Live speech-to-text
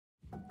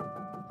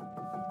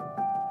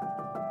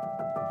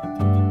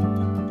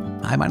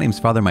Hi, my name is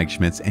Father Mike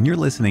Schmitz, and you're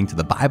listening to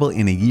the Bible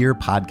in a Year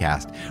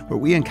podcast, where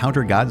we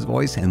encounter God's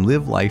voice and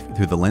live life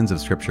through the lens of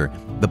Scripture.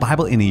 The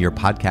Bible in a Year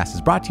podcast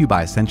is brought to you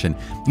by Ascension.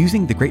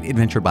 Using the Great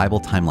Adventure Bible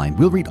timeline,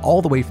 we'll read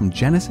all the way from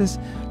Genesis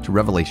to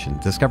Revelation,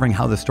 discovering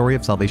how the story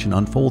of salvation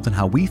unfolds and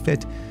how we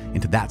fit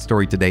into that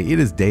story today. It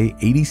is day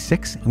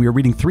 86, and we are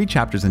reading 3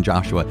 chapters in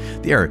Joshua.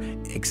 They are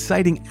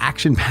exciting,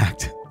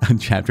 action-packed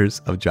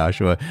chapters of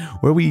Joshua,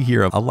 where we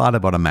hear a lot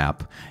about a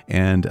map.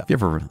 And if you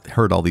ever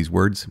heard all these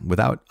words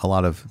without a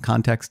lot of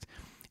context,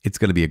 it's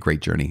going to be a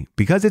great journey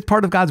because it's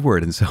part of God's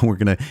word. And so we're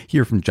going to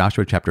hear from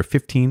Joshua chapter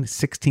 15,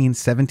 16,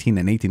 17,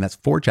 and 18. That's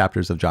 4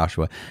 chapters of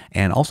Joshua,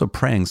 and also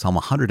praying Psalm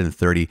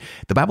 130.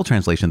 The Bible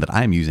translation that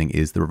I'm using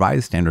is the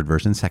Revised Standard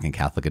Version, Second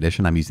Catholic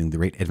Edition. I'm using the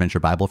Great Adventure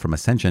Bible from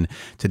Ascension.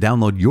 To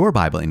download your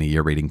Bible in a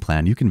Year reading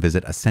plan, you can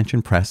visit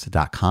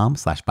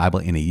ascensionpress.com/Bible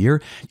in a Year.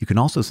 You can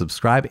also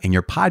subscribe in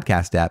your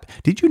podcast app.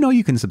 Did you know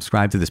you can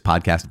subscribe to this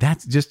podcast?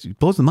 That just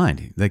blows the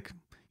mind.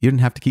 You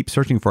didn't have to keep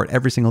searching for it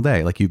every single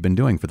day like you've been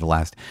doing for the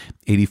last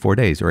 84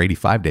 days or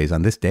 85 days.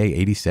 On this day,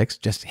 86,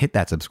 just hit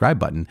that subscribe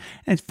button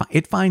and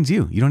it finds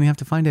you. You don't even have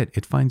to find it.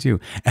 It finds you.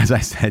 As I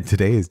said,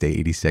 today is day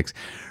 86,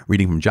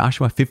 reading from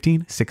Joshua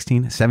 15,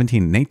 16,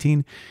 17, and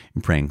 18,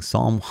 and praying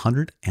Psalm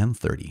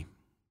 130.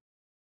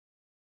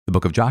 The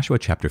book of Joshua,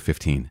 chapter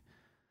 15,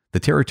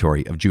 the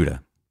territory of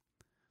Judah.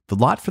 The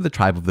lot for the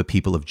tribe of the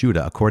people of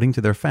Judah, according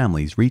to their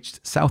families,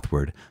 reached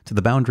southward to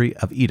the boundary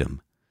of Edom,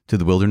 to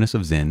the wilderness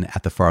of Zin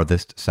at the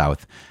farthest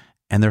south,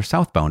 and their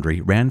south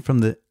boundary ran from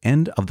the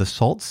end of the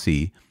Salt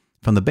Sea,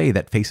 from the bay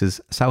that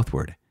faces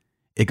southward.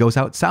 It goes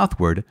out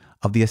southward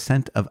of the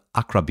ascent of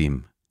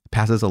Akrabim,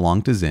 passes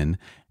along to Zin,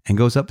 and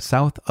goes up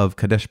south of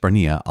Kadesh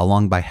Barnea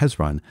along by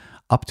Hezron,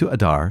 up to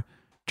Adar,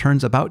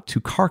 turns about to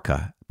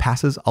Karka,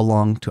 passes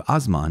along to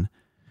Azman,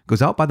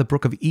 goes out by the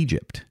brook of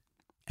Egypt,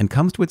 and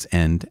comes to its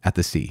end at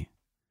the sea.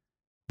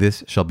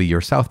 This shall be your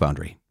south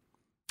boundary.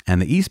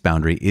 And the east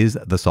boundary is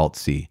the Salt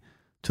Sea,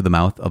 to the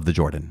mouth of the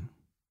Jordan.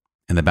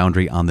 And the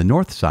boundary on the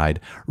north side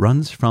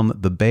runs from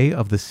the bay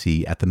of the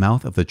sea at the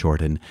mouth of the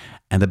Jordan,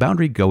 and the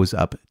boundary goes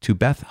up to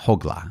Beth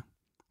Hoglah,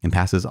 and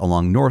passes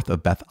along north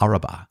of Beth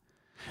Arabah.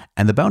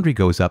 And the boundary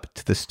goes up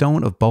to the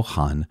stone of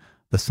Bohan,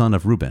 the son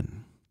of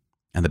Reuben.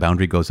 And the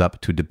boundary goes up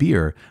to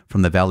Debir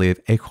from the valley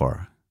of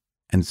Achor,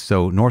 and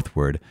so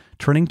northward,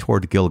 turning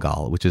toward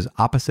Gilgal, which is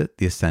opposite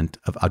the ascent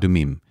of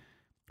Adumim,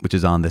 which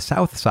is on the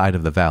south side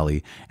of the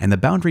valley, and the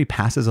boundary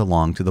passes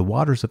along to the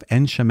waters of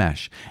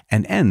En-Shemesh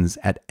and ends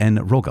at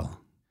En-Rogel.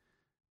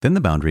 Then the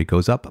boundary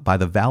goes up by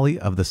the valley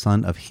of the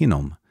son of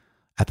Hinnom,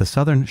 at the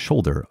southern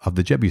shoulder of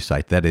the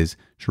Jebusite, that is,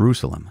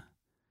 Jerusalem.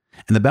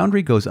 And the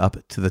boundary goes up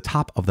to the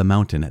top of the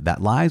mountain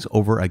that lies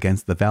over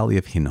against the valley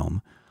of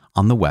Hinnom,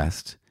 on the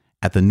west,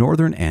 at the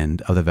northern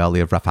end of the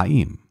valley of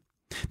Rephaim.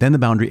 Then the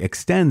boundary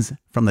extends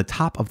from the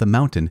top of the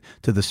mountain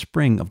to the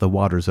spring of the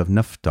waters of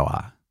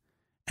Nephtoah,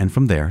 and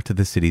from there to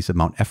the cities of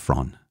Mount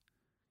Ephron.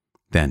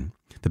 Then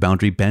the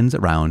boundary bends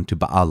around to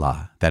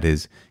Baalah, that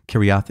is,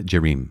 Kiriath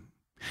Jearim.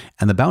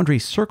 And the boundary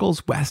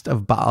circles west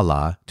of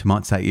Baalah to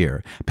Mount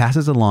Seir,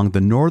 passes along the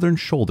northern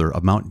shoulder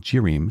of Mount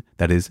Jearim,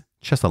 that is,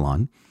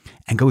 Chesalon,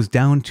 and goes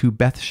down to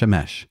Beth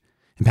Shemesh,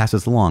 and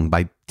passes along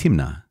by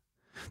Timnah.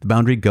 The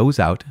boundary goes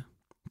out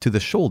to the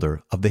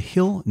shoulder of the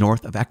hill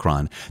north of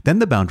Ekron. Then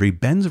the boundary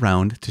bends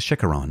around to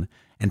Shekaron,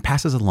 and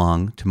passes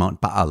along to Mount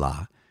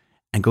Baalah,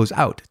 and goes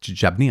out to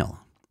Jabneel.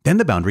 Then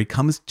the boundary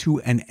comes to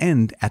an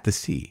end at the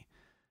sea,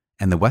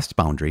 and the west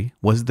boundary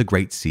was the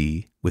great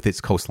sea with its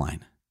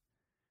coastline.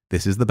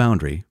 This is the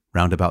boundary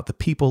round about the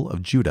people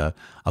of Judah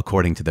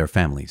according to their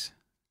families.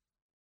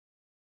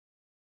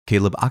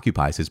 Caleb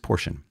occupies his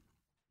portion.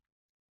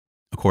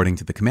 According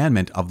to the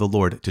commandment of the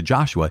Lord to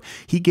Joshua,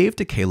 he gave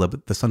to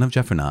Caleb the son of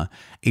Jephunneh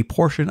a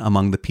portion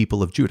among the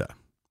people of Judah,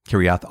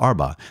 Kiriath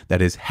Arba,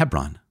 that is,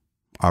 Hebron.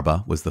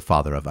 Arba was the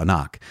father of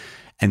Anak.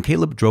 And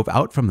Caleb drove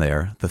out from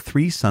there the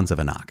 3 sons of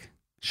Anak,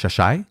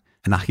 Shashai,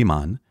 and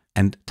Ahiman,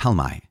 and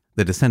Talmai,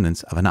 the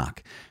descendants of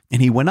Anak.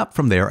 And he went up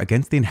from there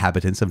against the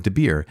inhabitants of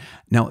Debir.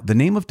 Now the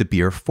name of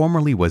Debir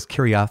formerly was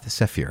Kiriath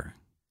Sephir.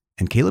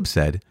 And Caleb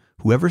said,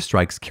 whoever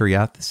strikes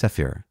Kiriath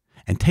Sephir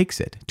and takes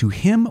it, to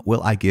him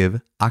will I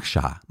give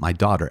Akshah, my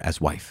daughter,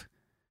 as wife.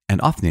 And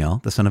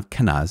Othniel, the son of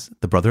Kenaz,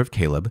 the brother of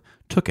Caleb,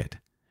 took it,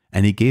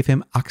 and he gave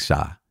him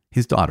Akshah,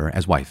 his daughter,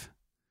 as wife.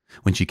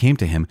 When she came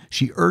to him,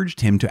 she urged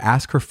him to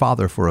ask her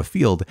father for a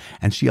field,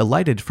 and she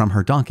alighted from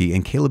her donkey,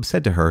 and Caleb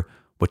said to her,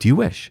 what do you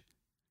wish?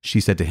 She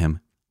said to him,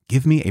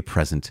 give me a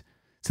present.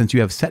 Since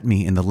you have set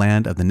me in the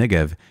land of the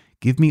Negev,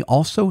 give me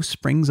also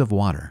springs of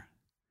water.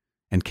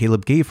 And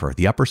Caleb gave her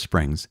the upper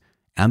springs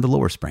and the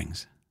lower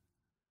springs.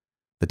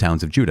 The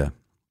towns of Judah.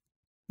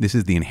 This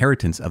is the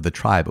inheritance of the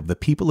tribe of the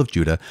people of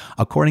Judah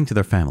according to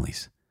their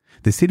families.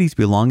 The cities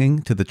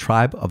belonging to the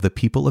tribe of the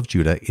people of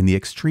Judah in the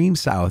extreme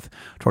south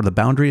toward the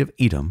boundary of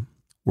Edom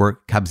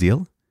were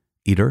Kabzeel,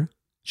 Eder,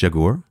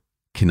 Jagur,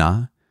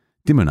 Kinah,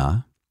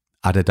 Dimonah,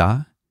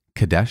 Adadah,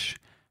 Kadesh,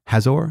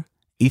 Hazor,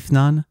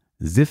 Ethnan,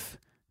 Ziph,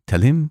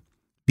 Telim,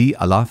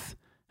 Be-Alath,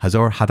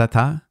 Hazor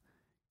Hadattah,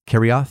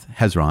 Kiriath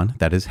Hezron,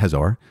 that is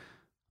Hazor,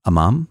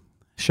 Amam,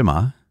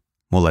 Shema,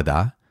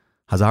 Moladah,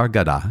 Hazar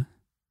Gadah,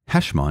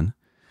 Heshmon,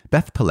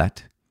 Beth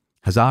Pelet,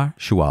 Hazar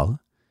Shual,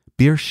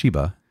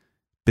 Beersheba,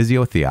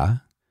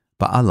 Biziothia,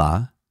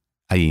 Baalah,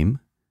 Aim,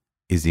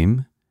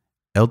 Izim,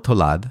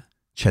 El-Tolad,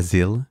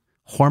 Chezil,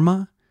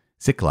 Horma,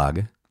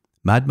 Ziklag,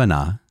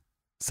 Madmanah,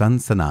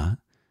 Sansannah,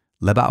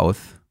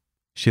 Lebaoth,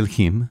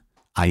 Shilhim,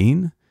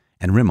 Ain,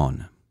 and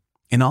Rimmon.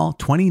 In all,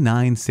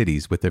 29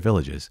 cities with their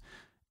villages,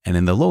 and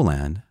in the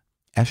lowland,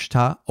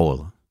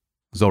 Eshta-ol,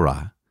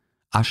 Zorah,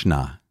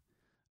 Ashna,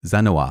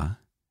 Zanoah,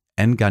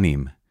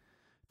 En-Ganim,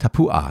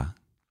 Tapuah,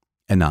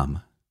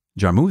 Enam,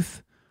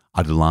 Jarmuth,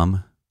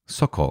 Adullam,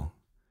 Soko,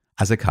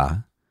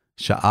 Azekah,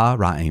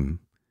 Sha'araim,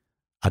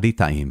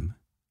 Adithaim,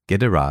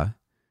 Gederah,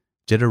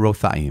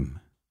 Jederothaim,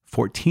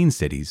 14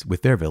 cities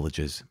with their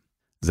villages,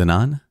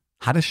 Zanan,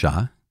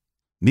 Hadashah,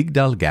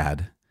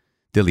 Migdal-Gad,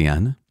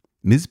 Dilian,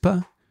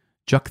 Mizpah,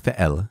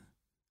 Joktheel,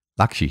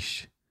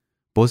 Lakshish,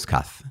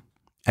 Bozkath,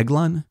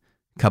 Eglon,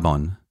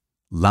 Kabon,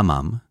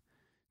 Lamam,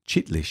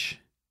 Chitlish,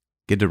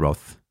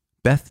 Gederoth,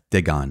 Beth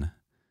Dagon,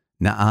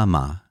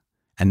 Naamah,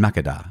 and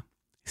Makkedah,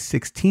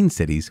 16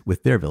 cities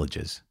with their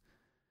villages,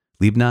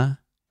 Libnah,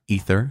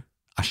 Ether,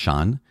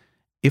 Ashan,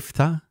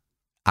 Iftah,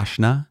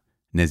 Ashna,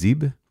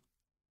 Nezib,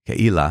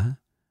 Keilah,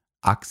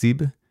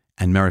 Akzib,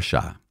 and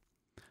Mareshah,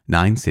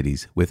 9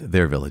 cities with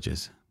their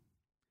villages.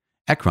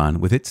 Ekron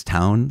with its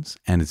towns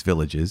and its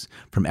villages,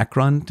 from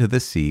Ekron to the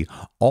sea,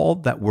 all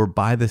that were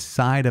by the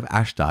side of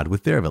Ashdod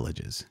with their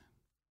villages.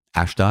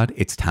 Ashdod,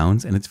 its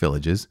towns and its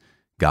villages,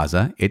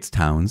 Gaza, its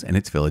towns and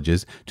its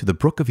villages, to the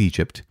brook of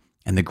Egypt,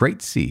 and the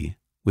great sea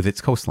with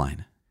its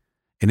coastline.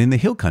 And in the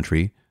hill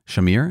country,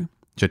 Shamir,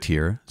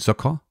 Jatir,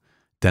 Sukkah,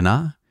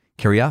 Danah,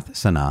 Kiriath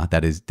Sanah,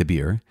 that is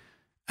Debir,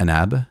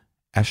 Anab,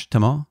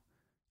 Eshtemoh,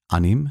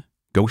 Anim,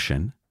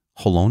 Goshen,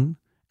 Holon,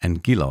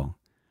 and Gilo,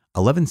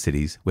 11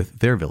 cities with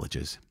their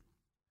villages.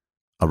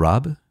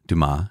 Arab,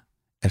 Dumah,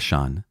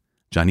 Eshan,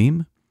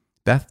 Janim,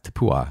 Beth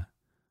Tappuah,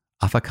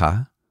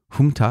 Afakah,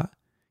 Humta,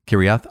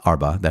 Kiriath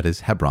Arba, that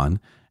is Hebron,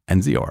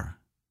 and Zior,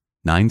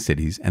 9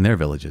 cities and their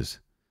villages.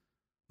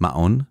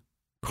 Ma'on,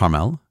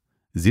 Carmel,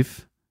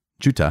 Ziph,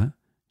 Juttah,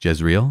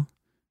 Jezreel,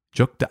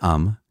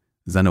 Jokdeam,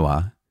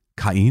 Zanoah,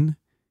 Cain,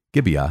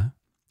 Gibeah,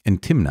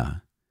 and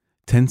Timnah,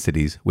 10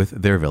 cities with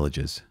their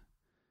villages.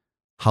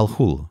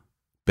 Halhul,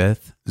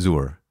 Beth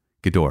Zur,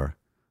 Gedor,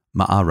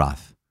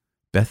 Ma'arath,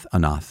 Beth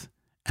Anath,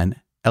 and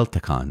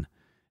Eltekon,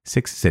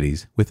 6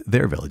 cities with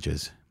their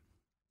villages.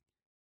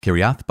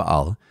 Kiriath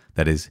Baal,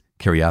 that is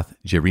Kiriath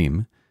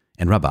Jearim,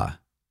 and Rabbah,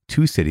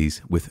 2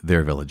 cities with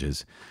their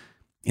villages.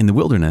 In the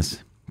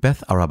wilderness,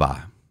 Beth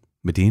Arabah,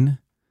 Medin,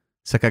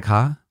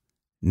 Sekakah,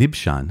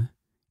 Nibshan,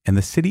 and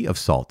the city of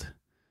Salt,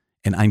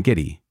 and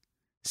Ein-Gedi,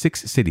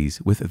 6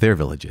 cities with their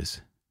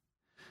villages.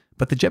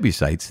 But the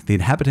Jebusites, the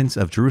inhabitants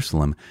of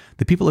Jerusalem,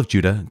 the people of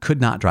Judah,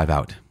 could not drive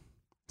out.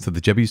 So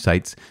the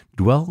Jebusites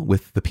dwell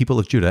with the people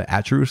of Judah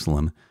at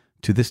Jerusalem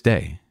to this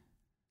day.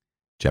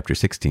 Chapter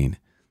 16.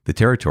 The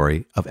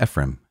territory of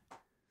Ephraim.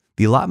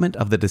 The allotment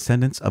of the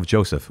descendants of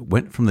Joseph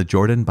went from the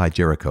Jordan by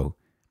Jericho,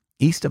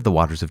 east of the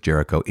waters of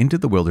Jericho, into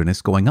the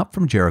wilderness, going up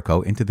from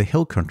Jericho into the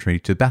hill country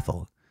to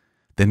Bethel.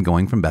 Then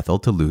going from Bethel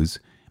to Luz,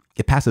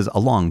 it passes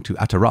along to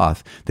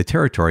Ataroth, the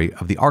territory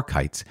of the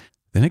Archites.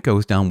 Then it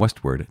goes down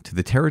westward to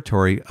the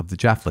territory of the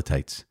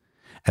Japhletites,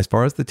 as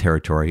far as the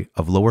territory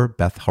of lower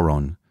Beth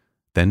Horon,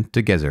 then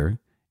to Gezer,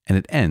 and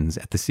it ends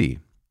at the sea.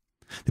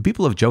 The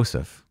people of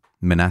Joseph,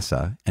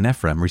 Manasseh, and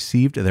Ephraim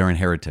received their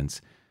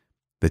inheritance.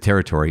 The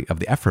territory of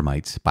the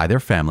Ephraimites by their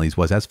families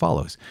was as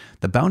follows.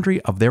 The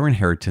boundary of their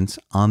inheritance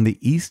on the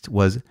east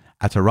was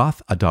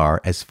Ataroth Adar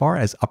as far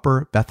as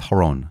upper Beth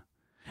Horon,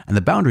 and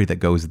the boundary that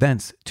goes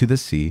thence to the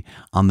sea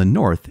on the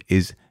north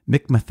is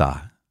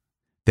Mikmethah.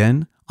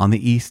 Then on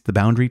the east the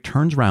boundary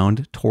turns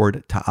round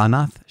toward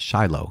Taanath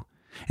Shiloh,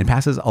 and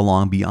passes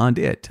along beyond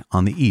it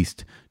on the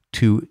east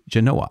to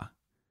Genoah.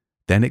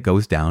 Then it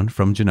goes down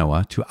from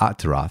Genoah to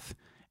Ataroth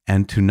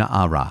and to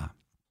Naarah,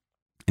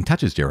 and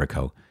touches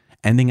Jericho,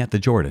 ending at the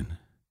Jordan.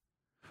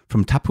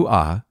 From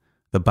Tappuah,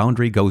 the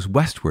boundary goes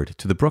westward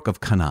to the brook of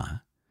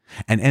Kanah,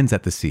 and ends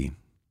at the sea.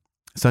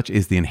 Such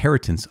is the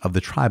inheritance of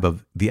the tribe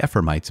of the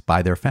Ephraimites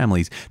by their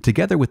families,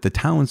 together with the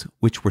towns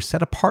which were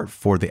set apart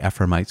for the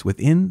Ephraimites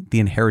within the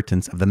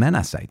inheritance of the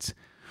Manassites,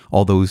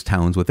 all those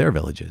towns with their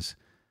villages.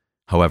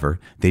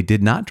 However, they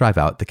did not drive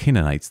out the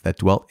Canaanites that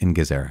dwelt in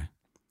Gezer.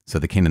 So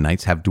the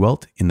Canaanites have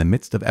dwelt in the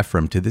midst of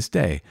Ephraim to this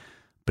day,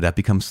 but have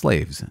become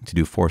slaves to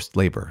do forced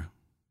labor.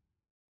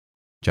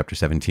 Chapter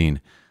 17.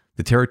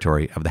 The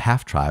territory of the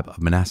half-tribe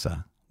of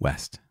Manasseh,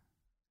 west.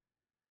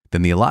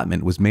 Then the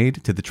allotment was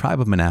made to the tribe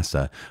of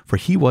Manasseh, for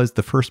he was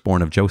the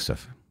firstborn of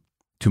Joseph.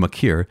 To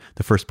Machir,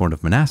 the firstborn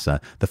of Manasseh,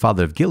 the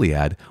father of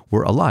Gilead,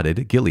 were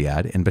allotted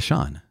Gilead and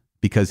Bashan,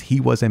 because he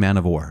was a man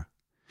of war.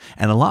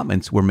 And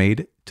allotments were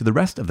made to the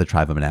rest of the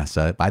tribe of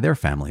Manasseh by their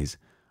families,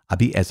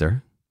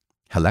 Abiezer,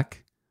 Helek,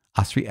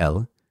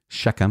 Asriel,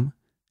 Shechem,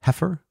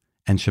 Hefer,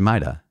 and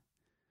Shemida.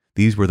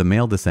 These were the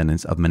male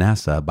descendants of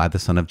Manasseh by the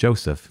son of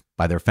Joseph,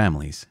 by their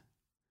families.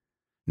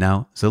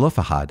 Now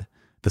Zelophehad,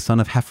 the son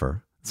of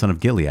Hefer, son of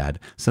Gilead,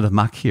 son of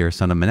Machir,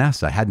 son of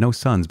Manasseh, had no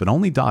sons, but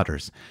only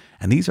daughters.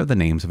 And these are the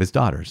names of his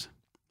daughters: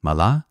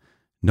 Mahlah,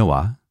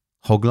 Noah,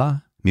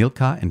 Hoglah,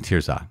 Milcah, and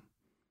Tirzah.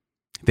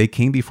 They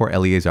came before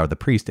Eleazar the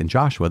priest and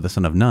Joshua the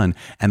son of Nun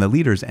and the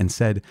leaders and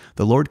said,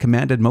 "The Lord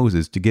commanded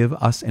Moses to give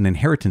us an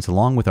inheritance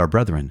along with our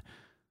brethren."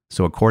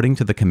 So according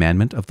to the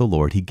commandment of the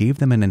Lord, he gave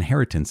them an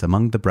inheritance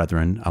among the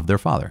brethren of their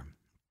father.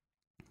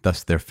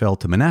 Thus there fell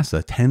to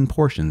Manasseh 10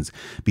 portions,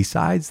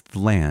 besides the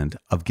land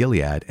of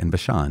Gilead and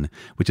Bashan,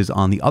 which is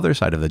on the other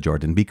side of the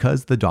Jordan,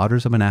 because the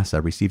daughters of Manasseh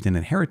received an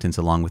inheritance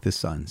along with his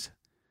sons.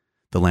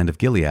 The land of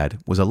Gilead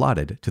was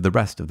allotted to the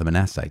rest of the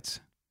Manassites.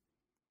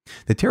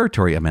 The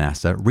territory of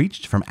Manasseh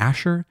reached from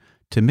Asher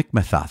to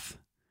Michmethath,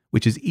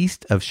 which is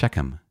east of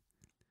Shechem.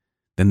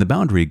 Then the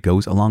boundary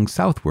goes along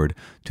southward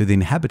to the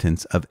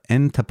inhabitants of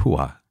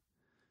En-Tappuah.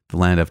 The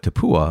land of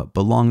Tappuah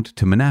belonged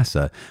to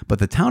Manasseh, but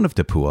the town of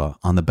Tappuah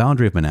on the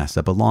boundary of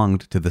Manasseh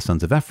belonged to the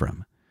sons of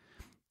Ephraim.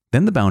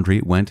 Then the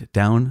boundary went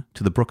down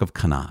to the brook of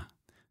Kanah.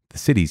 The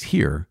cities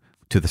here,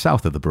 to the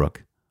south of the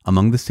brook,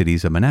 among the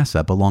cities of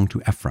Manasseh belonged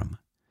to Ephraim.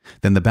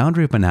 Then the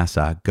boundary of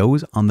Manasseh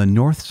goes on the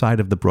north side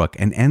of the brook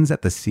and ends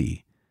at the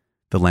sea,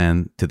 the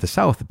land to the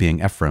south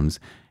being Ephraim's,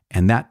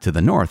 and that to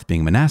the north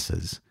being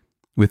Manasseh's,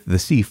 with the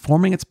sea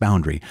forming its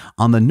boundary.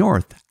 On the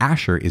north,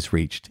 Asher is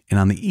reached, and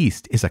on the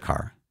east,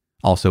 Issachar.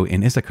 Also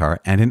in Issachar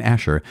and in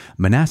Asher,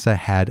 Manasseh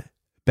had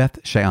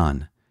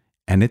Beth-Shean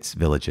and its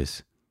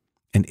villages,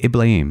 and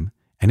Ibleam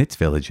and its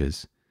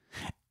villages,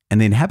 and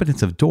the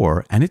inhabitants of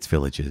Dor and its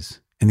villages,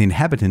 and the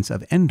inhabitants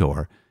of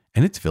Endor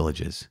and its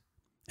villages,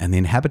 and the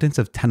inhabitants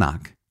of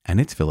Tanakh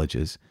and its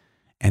villages,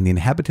 and the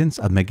inhabitants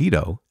of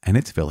Megiddo and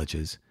its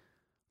villages.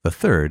 The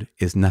third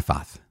is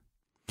Nephath.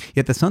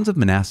 Yet the sons of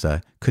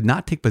Manasseh could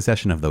not take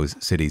possession of those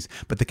cities,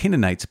 but the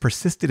Canaanites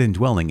persisted in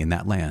dwelling in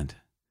that land.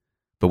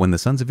 But when the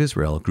sons of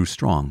Israel grew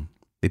strong,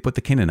 they put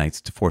the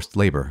Canaanites to forced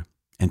labor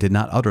and did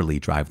not utterly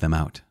drive them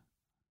out.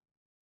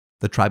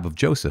 The tribe of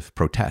Joseph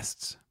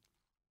protests.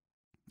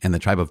 And the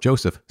tribe of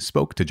Joseph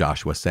spoke to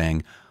Joshua,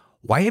 saying,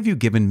 "Why have you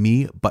given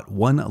me but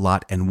one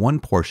lot and one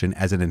portion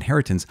as an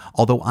inheritance,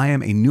 although I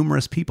am a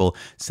numerous people,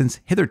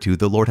 since hitherto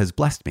the Lord has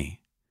blessed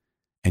me?"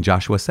 And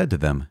Joshua said to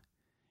them,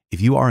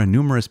 "If you are a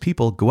numerous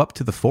people, go up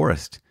to the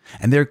forest,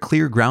 and there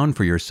clear ground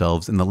for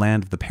yourselves in the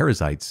land of the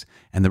Perizzites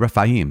and the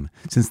Rephaim,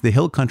 since the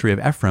hill country of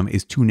Ephraim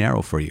is too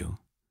narrow for you."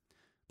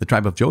 The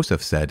tribe of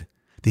Joseph said,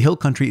 "The hill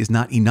country is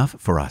not enough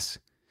for us.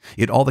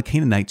 Yet all the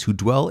Canaanites who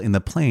dwell in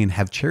the plain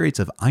have chariots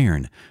of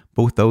iron,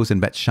 both those in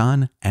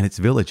Beth-Shan and its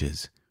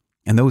villages,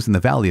 and those in the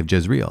valley of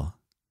Jezreel."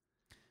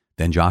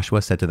 Then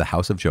Joshua said to the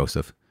house of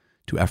Joseph,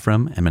 to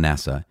Ephraim and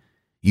Manasseh,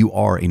 "You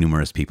are a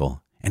numerous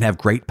people, and have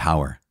great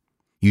power.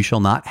 You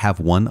shall not have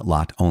one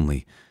lot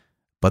only,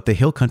 but the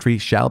hill country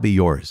shall be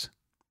yours.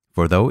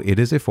 For though it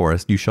is a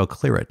forest, you shall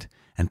clear it,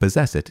 and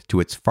possess it to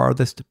its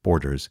farthest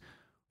borders.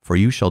 For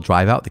you shall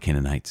drive out the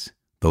Canaanites,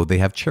 though they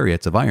have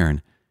chariots of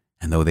iron,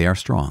 and though they are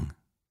strong."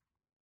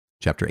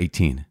 Chapter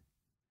 18.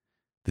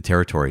 The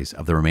territories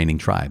of the remaining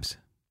tribes.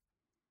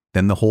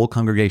 Then the whole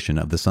congregation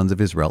of the sons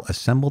of Israel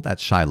assembled at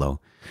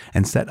Shiloh,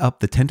 and set up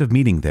the tent of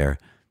meeting there.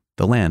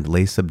 The land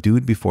lay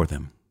subdued before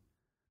them.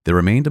 There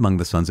remained among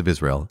the sons of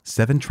Israel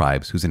 7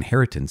 tribes whose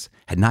inheritance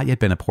had not yet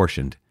been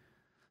apportioned.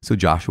 So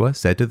Joshua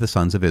said to the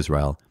sons of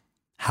Israel,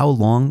 "How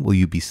long will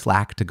you be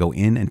slack to go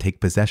in and take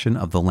possession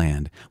of the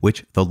land,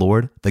 which the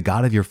Lord, the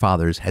God of your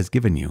fathers, has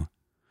given you?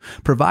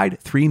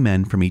 Provide 3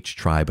 men from each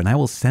tribe, and I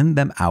will send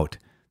them out,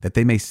 that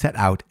they may set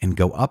out and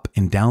go up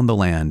and down the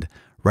land,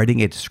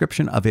 writing a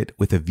description of it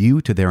with a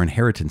view to their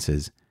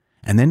inheritances,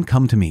 and then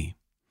come to me.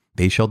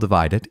 They shall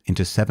divide it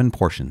into 7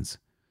 portions,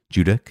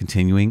 Judah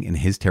continuing in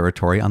his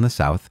territory on the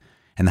south,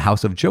 and the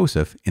house of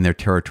Joseph in their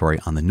territory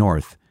on the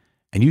north.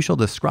 And you shall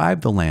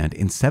describe the land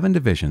in 7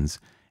 divisions,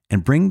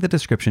 and bring the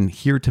description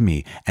here to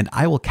me, and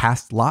I will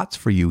cast lots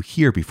for you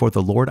here before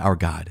the Lord our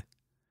God.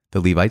 The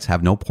Levites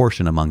have no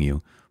portion among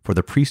you, for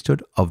the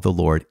priesthood of the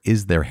Lord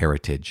is their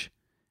heritage.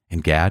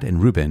 And Gad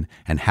and Reuben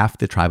and half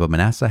the tribe of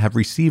Manasseh have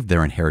received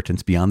their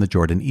inheritance beyond the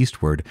Jordan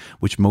eastward,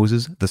 which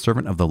Moses, the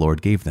servant of the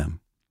Lord, gave them."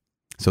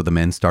 So the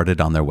men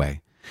started on their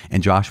way.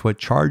 And Joshua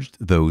charged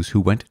those who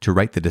went to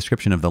write the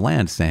description of the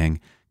land, saying,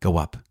 "Go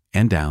up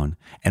and down,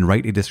 and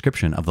write a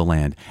description of the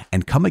land,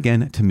 and come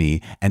again to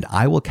me, and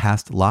I will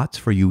cast lots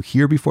for you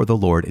here before the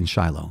Lord in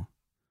Shiloh."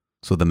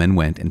 So the men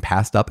went and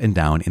passed up and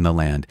down in the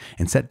land,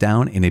 and set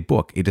down in a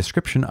book a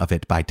description of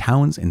it by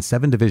towns in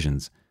 7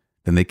 divisions.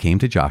 Then they came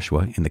to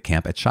Joshua in the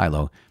camp at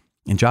Shiloh,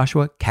 and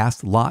Joshua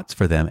cast lots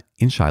for them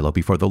in Shiloh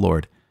before the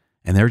Lord.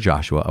 And there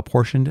Joshua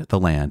apportioned the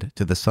land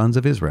to the sons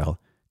of Israel,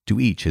 to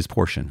each his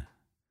portion.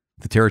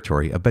 The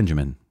territory of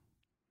Benjamin.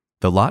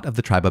 The lot of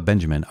the tribe of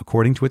Benjamin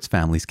according to its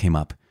families came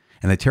up,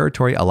 and the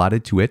territory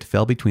allotted to it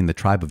fell between the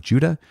tribe of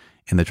Judah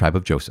and the tribe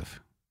of Joseph.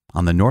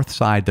 On the north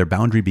side their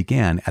boundary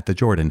began at the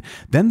Jordan.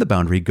 Then the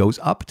boundary goes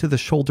up to the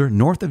shoulder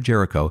north of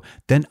Jericho,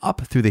 then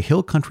up through the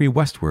hill country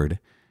westward.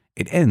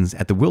 It ends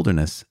at the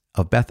wilderness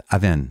of Beth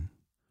Aven.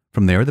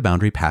 From there the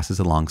boundary passes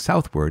along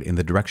southward in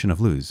the direction of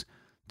Luz,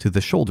 to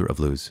the shoulder of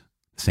Luz.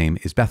 The same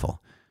is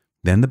Bethel.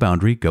 Then the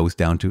boundary goes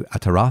down to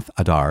Ataroth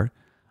Adar,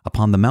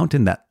 upon the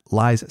mountain that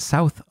lies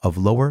south of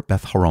Lower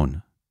Beth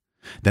Horon.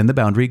 Then the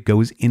boundary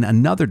goes in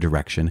another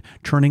direction,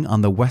 turning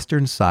on the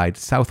western side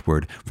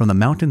southward from the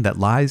mountain that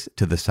lies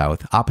to the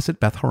south, opposite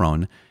Beth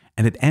Horon,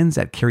 and it ends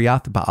at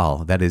Kiriath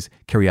Baal, that is,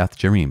 Kiriath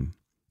Jearim,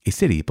 a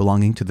city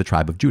belonging to the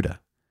tribe of Judah.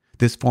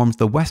 This forms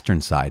the western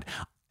side,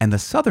 and the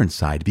southern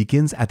side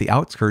begins at the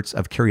outskirts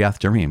of Kiriath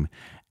Jearim,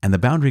 and the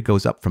boundary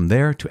goes up from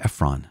there to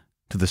Ephron,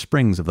 to the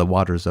springs of the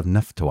waters of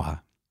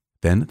Nephtoah.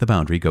 Then the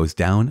boundary goes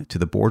down to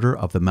the border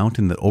of the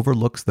mountain that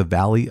overlooks the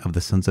valley of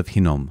the sons of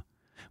Hinnom,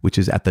 which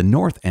is at the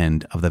north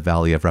end of the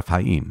valley of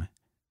Rephaim.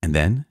 And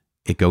then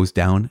it goes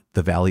down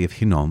the valley of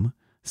Hinnom,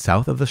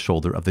 south of the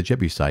shoulder of the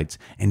Jebusites,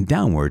 and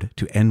downward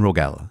to En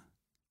Rogel.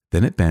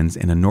 Then it bends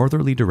in a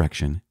northerly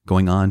direction,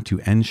 going on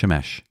to En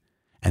Shemesh,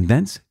 and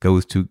thence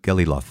goes to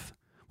Geliloth,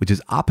 which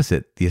is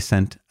opposite the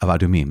ascent of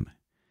Adumim.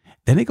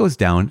 Then it goes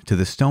down to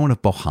the stone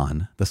of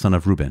Bohan, the son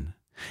of Reuben,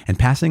 and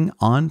passing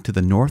on to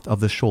the north of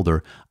the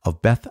shoulder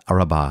of Beth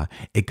Arabah,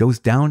 it goes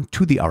down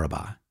to the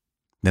Arabah.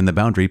 Then the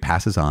boundary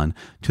passes on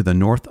to the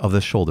north of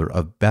the shoulder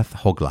of Beth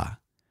Hoglah,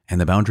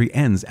 and the boundary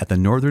ends at the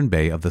northern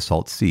bay of the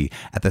Salt Sea,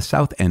 at the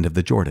south end of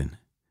the Jordan.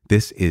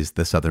 This is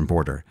the southern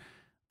border.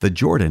 The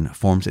Jordan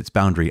forms its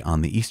boundary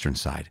on the eastern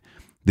side.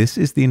 This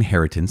is the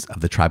inheritance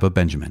of the tribe of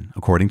Benjamin,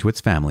 according to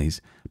its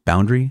families,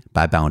 boundary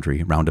by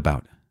boundary round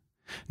about.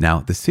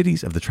 Now the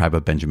cities of the tribe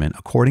of Benjamin,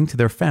 according to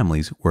their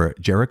families, were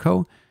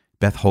Jericho,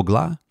 Beth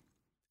Hoglah,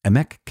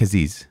 Emek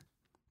Keziz,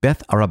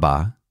 Beth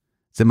Arabah,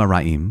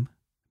 Zemaraim,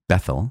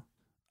 Bethel,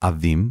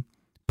 Avim,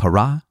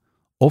 Parah,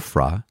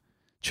 Ophrah,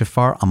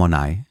 Chephar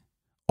Ammoni,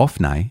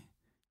 Ophnai,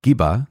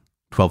 Geba,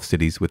 12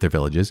 cities with their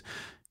villages,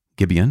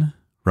 Gibeon,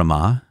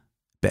 Ramah,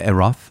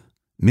 Be'eroth,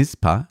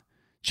 Mizpah,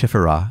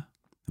 Chephirah,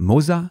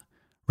 Moza,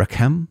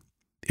 Rakhem,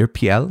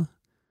 Irpiel,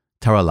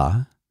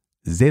 Taralah,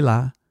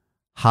 Zelah,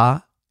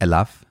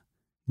 Ha-Elaph,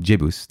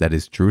 Jebus, that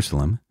is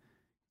Jerusalem,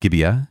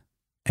 Gibeah,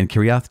 and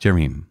Kiriath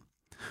Jearim,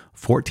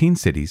 14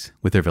 cities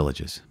with their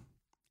villages.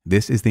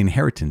 This is the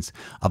inheritance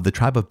of the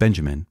tribe of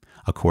Benjamin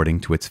according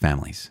to its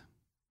families.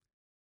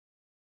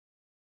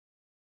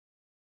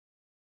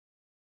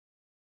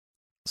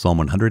 Psalm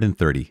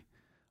 130,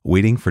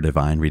 Waiting for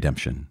Divine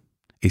Redemption,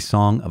 a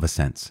Song of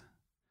Ascents.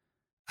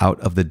 Out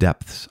of the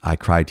depths I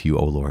cry to you,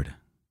 O Lord.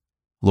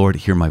 Lord,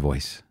 hear my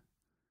voice.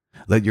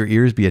 Let your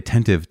ears be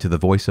attentive to the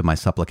voice of my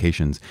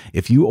supplications.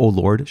 If you, O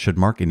Lord, should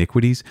mark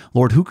iniquities,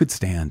 Lord, who could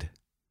stand?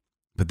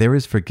 But there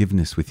is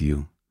forgiveness with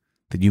you,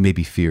 that you may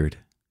be feared.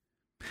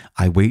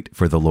 I wait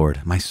for the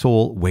Lord. My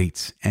soul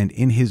waits, and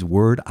in his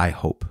word I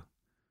hope.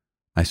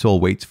 My soul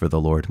waits for the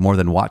Lord, more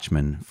than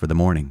watchmen for the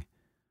morning,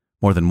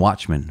 more than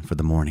watchmen for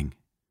the morning.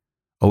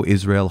 O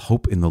Israel,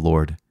 hope in the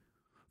Lord.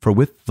 For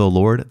with the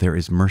Lord there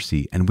is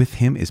mercy, and with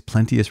him is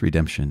plenteous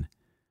redemption,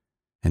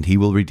 and he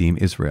will redeem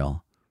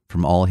Israel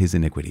from all his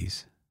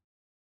iniquities.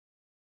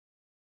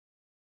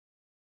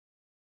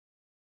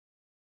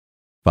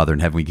 Father in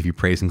heaven, we give you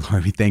praise and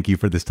glory. We thank you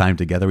for this time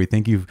together. We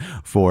thank you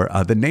for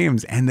the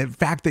names and the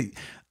fact that,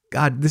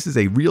 God, this is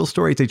a real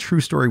story. It's a true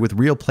story with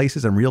real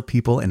places and real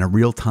people in a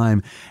real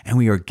time. And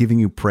we are giving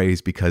you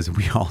praise because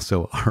we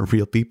also are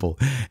real people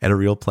at a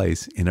real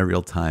place in a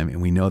real time.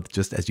 And we know that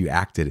just as you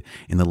acted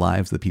in the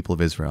lives of the people of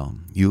Israel,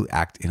 you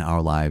act in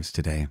our lives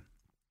today.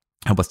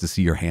 Help us to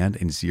see your hand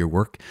and to see your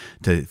work,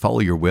 to follow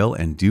your will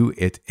and do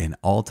it in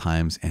all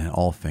times and in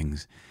all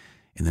things.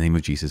 In the name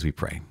of Jesus, we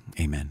pray.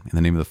 Amen. In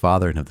the name of the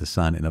Father, and of the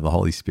Son, and of the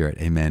Holy Spirit.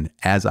 Amen.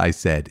 As I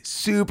said,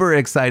 super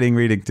exciting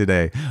reading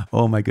today.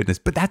 Oh my goodness.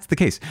 But that's the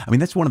case. I mean,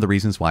 that's one of the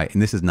reasons why,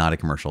 and this is not a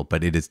commercial,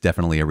 but it is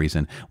definitely a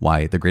reason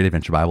why the Great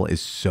Adventure Bible is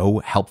so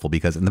helpful,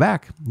 because in the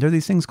back, there are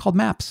these things called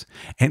maps.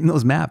 And in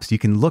those maps, you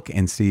can look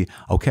and see,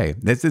 okay,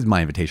 this is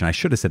my invitation. I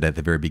should have said that at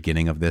the very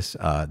beginning of this,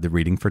 the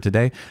reading for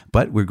today,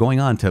 but we're going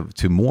on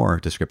to more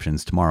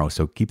descriptions tomorrow.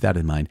 So keep that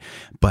in mind.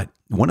 But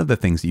one of the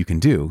things that you can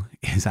do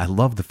is, I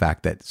love the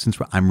fact that since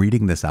I'm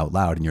reading this out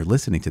loud and you're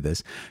listening to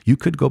this, you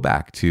could go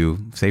back to,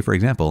 say, for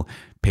example,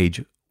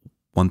 page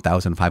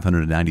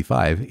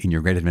 1595 in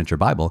your Great Adventure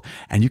Bible,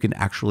 and you can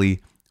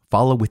actually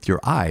follow with your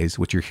eyes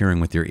what you're hearing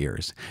with your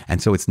ears. And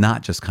so it's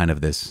not just kind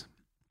of this,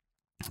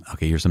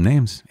 okay, here's some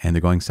names, and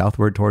they're going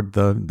southward toward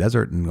the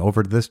desert and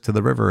over to this to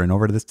the river and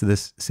over to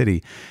this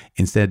city.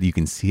 Instead, you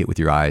can see it with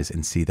your eyes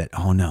and see that,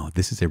 oh no,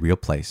 this is a real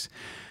place.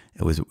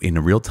 It was in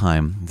a real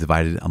time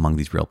divided among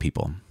these real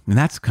people. And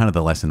that's kind of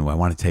the lesson I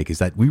want to take, is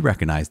that we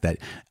recognize that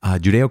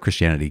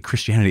Judeo-Christianity,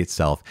 Christianity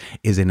itself,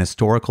 is an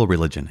historical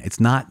religion. It's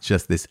not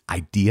just this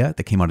idea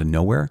that came out of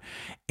nowhere.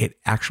 It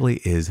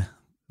actually is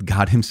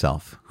God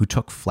himself who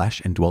took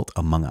flesh and dwelt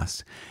among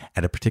us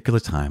at a particular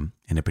time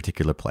in a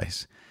particular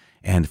place.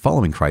 And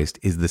following Christ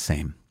is the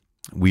same.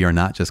 We are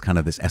not just kind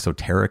of this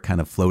esoteric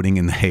kind of floating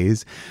in the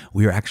haze.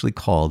 We are actually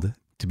called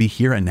to be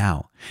here and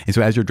now. And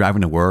so as you're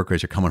driving to work, or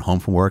as you're coming home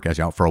from work, as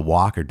you're out for a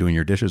walk or doing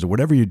your dishes or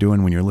whatever you're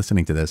doing when you're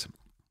listening to this,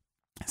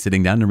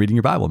 sitting down and reading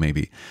your Bible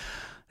maybe,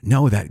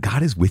 know that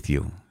God is with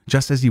you.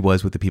 just as he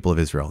was with the people of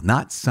Israel,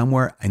 not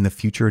somewhere in the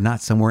future,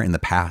 not somewhere in the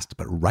past,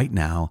 but right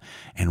now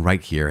and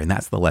right here. And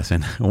that's the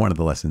lesson, one of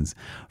the lessons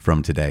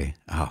from today.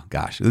 Oh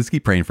gosh, let's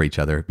keep praying for each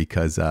other,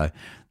 because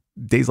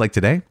days like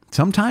today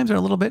sometimes are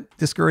a little bit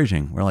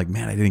discouraging. We're like,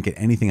 man, I didn't get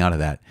anything out of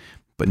that.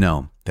 But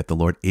know that the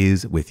Lord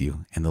is with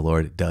you, and the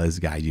Lord does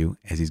guide you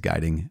as he's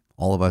guiding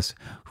all of us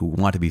who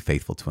want to be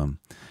faithful to him.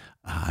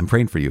 I'm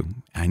praying for you.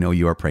 I know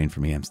you are praying for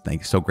me. I'm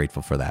so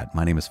grateful for that.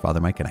 My name is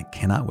Father Mike, and I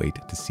cannot wait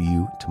to see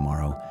you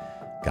tomorrow.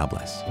 God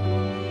bless.